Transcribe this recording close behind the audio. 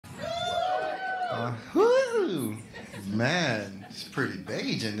Whoo! Man, it's pretty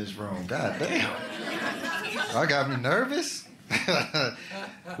beige in this room. God damn. I got me nervous.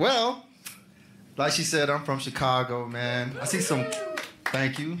 Well, like she said, I'm from Chicago, man. I see some,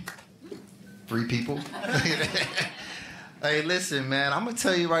 thank you, 3 people. Hey, listen, man, I'm going to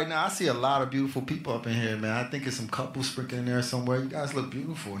tell you right now, I see a lot of beautiful people up in here, man. I think there's some couples sprinkled in there somewhere. You guys look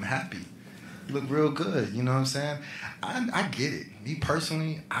beautiful and happy. You look real good, you know what I'm saying? I get it. Me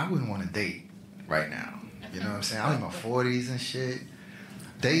personally, I wouldn't want to date right now. You know what I'm saying? I'm in my 40s and shit.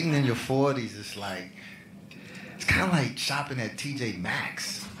 Dating in your 40s is like, it's kind of like shopping at TJ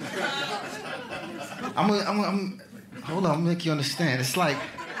Maxx. Hold on, I'm gonna make you understand. It's like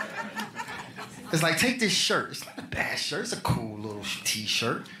take this shirt. It's not a bad shirt. It's a cool little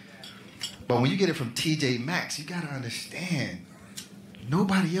t-shirt. But when you get it from TJ Maxx, you gotta understand,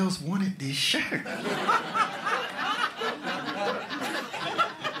 nobody else wanted this shirt.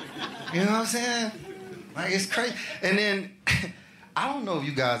 You know what I'm saying? Like, it's crazy. And then, I don't know if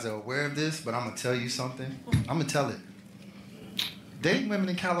you guys are aware of this, but I'm gonna tell you something. I'm gonna tell it. Dating women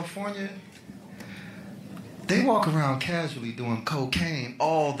in California, they walk around casually doing cocaine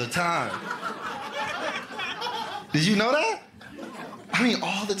all the time. Did you know that? I mean,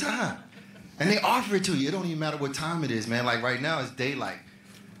 all the time. And they offer it to you. It don't even matter what time it is, man. Like right now, it's daylight.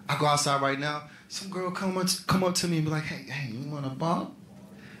 I go outside right now, some girl come up to me and be like, hey, you want a bump?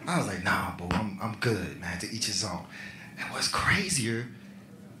 I was like, nah, boo, I'm good, man, to each his own. And what's crazier,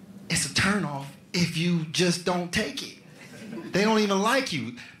 it's a turnoff if you just don't take it. They don't even like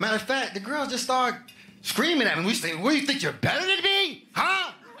you. Matter of fact, the girls just start screaming at me. We say, what, do you think you're better than me?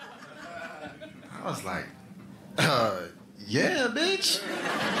 Huh? I was like, yeah, bitch.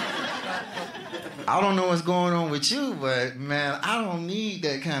 I don't know what's going on with you, but man, I don't need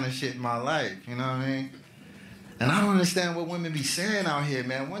that kind of shit in my life, you know what I mean? And I don't understand what women be saying out here,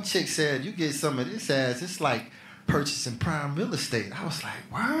 man. One chick said, you get some of this ass, it's like purchasing prime real estate. I was like,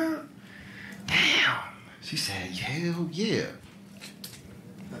 word? Damn. She said, hell yeah.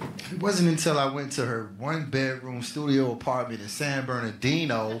 It wasn't until I went to her 1-bedroom studio apartment in San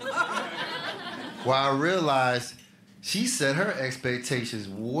Bernardino where I realized she set her expectations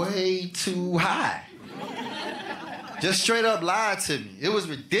way too high. Just straight up lied to me. It was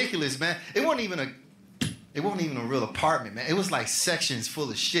ridiculous, man. It wasn't even a real apartment, man. It was like sections full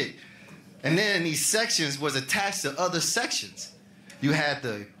of shit. And then these sections was attached to other sections. You had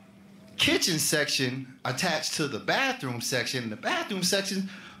the kitchen section attached to the bathroom section. The bathroom section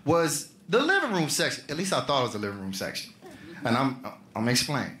was the living room section. At least I thought it was the living room section. And I'm gonna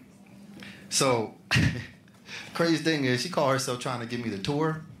explain. So, crazy thing is, she called herself trying to give me the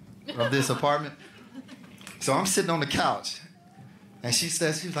tour of this apartment. So I'm sitting on the couch, and she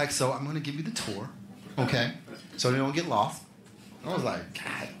was like, so I'm gonna give you the tour, okay? So they don't get lost. I was like,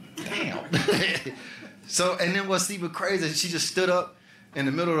 God damn. So, and then what's even crazy, she just stood up in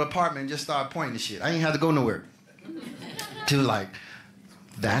the middle of the apartment and just started pointing to shit. I ain't had to go nowhere. She was like,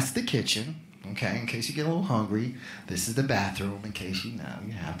 that's the kitchen, okay, in case you get a little hungry. This is the bathroom in case you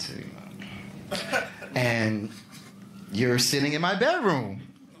have to. And you're sitting in my bedroom.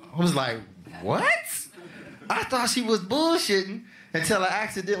 I was like, what? I thought she was bullshitting until I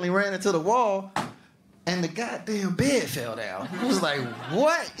accidentally ran into the wall and the goddamn bed fell down. I was like,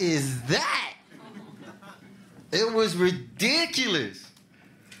 what is that? It was ridiculous.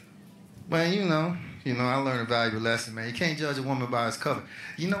 But you know, I learned a valuable lesson, man. You can't judge a woman by its cover.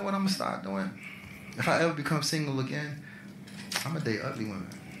 You know what I'm gonna start doing? If I ever become single again, I'm gonna date ugly women.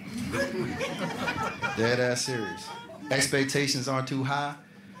 Dead ass serious. Expectations aren't too high.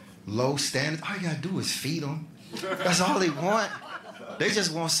 Low standards. All you gotta do is feed them. That's all they want. They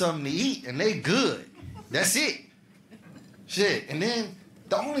just want something to eat and they good. That's it. Shit. And then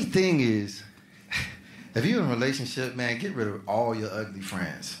the only thing is, if you're in a relationship, man, get rid of all your ugly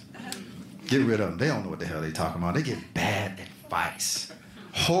friends. Get rid of them. They don't know what the hell they talking about. They get bad advice.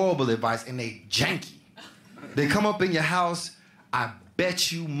 Horrible advice, and they janky. They come up in your house, I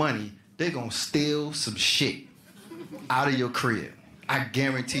bet you money they gonna steal some shit out of your crib. I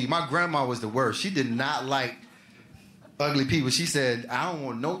guarantee you. My grandma was the worst. She did not like ugly people. She said, I don't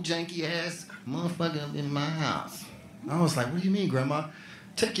want no janky ass motherfucker in my house. I was like, what do you mean, Grandma?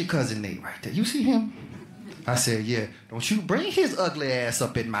 Take your cousin Nate right there. You see him? I said, yeah. Don't you bring his ugly ass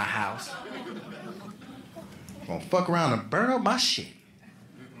up in my house. Gonna fuck around and burn up my shit.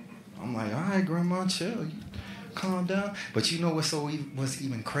 I'm like, all right, Grandma, chill. You calm down. But you know what's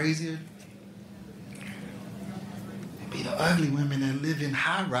even crazier? It be the ugly women that live in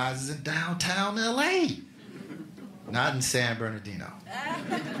high rises in downtown LA. Not in San Bernardino.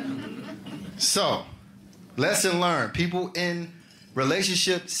 So, lesson learned. People in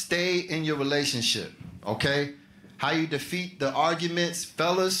Relationship, stay in your relationship, okay? How you defeat the arguments,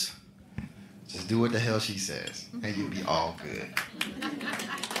 fellas, just do what the hell she says, and you'll be all good.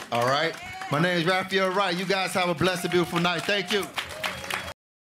 All right? My name is Rafael Wright. You guys have a blessed, beautiful night. Thank you.